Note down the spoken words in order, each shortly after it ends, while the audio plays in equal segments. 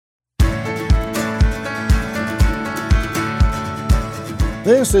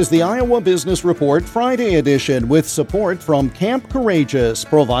This is the Iowa Business Report Friday edition with support from Camp Courageous,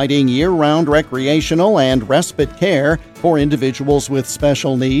 providing year-round recreational and respite care for individuals with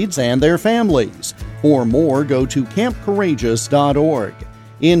special needs and their families. For more, go to campcourageous.org.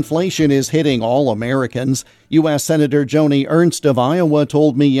 Inflation is hitting all Americans. U.S. Senator Joni Ernst of Iowa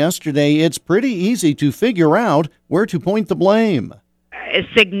told me yesterday it's pretty easy to figure out where to point the blame. A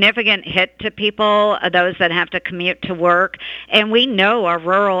significant hit to people, those that have to commute to work. And we know our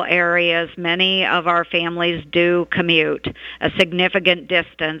rural areas, many of our families do commute a significant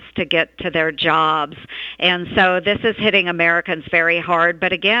distance to get to their jobs. And so this is hitting Americans very hard.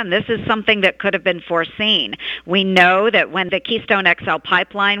 But again, this is something that could have been foreseen. We know that when the Keystone XL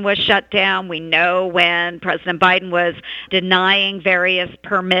pipeline was shut down, we know when President Biden was denying various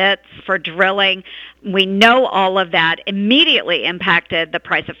permits for drilling, we know all of that immediately impacted the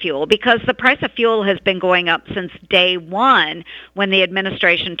price of fuel because the price of fuel has been going up since day one when the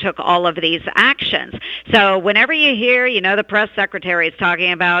administration took all of these actions. So whenever you hear, the press secretary is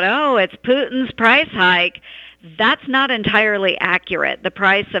talking about, it's Putin's price hike, that's not entirely accurate. The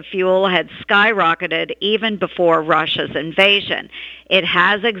price of fuel had skyrocketed even before Russia's invasion. It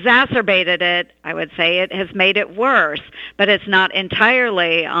has exacerbated it. I would say it has made it worse, but it's not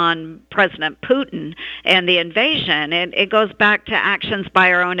entirely on President Putin and the invasion. It goes back to actions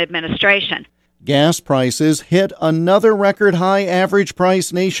by our own administration. Gas prices hit another record high average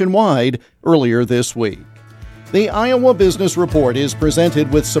price nationwide earlier this week. The Iowa Business Report is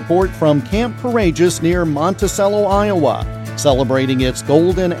presented with support from Camp Courageous near Monticello, Iowa, celebrating its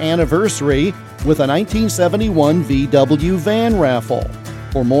golden anniversary with a 1971 VW van raffle.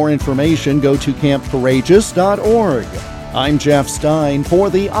 For more information, go to campcourageous.org. I'm Jeff Stein for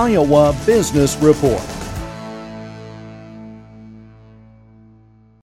the Iowa Business Report.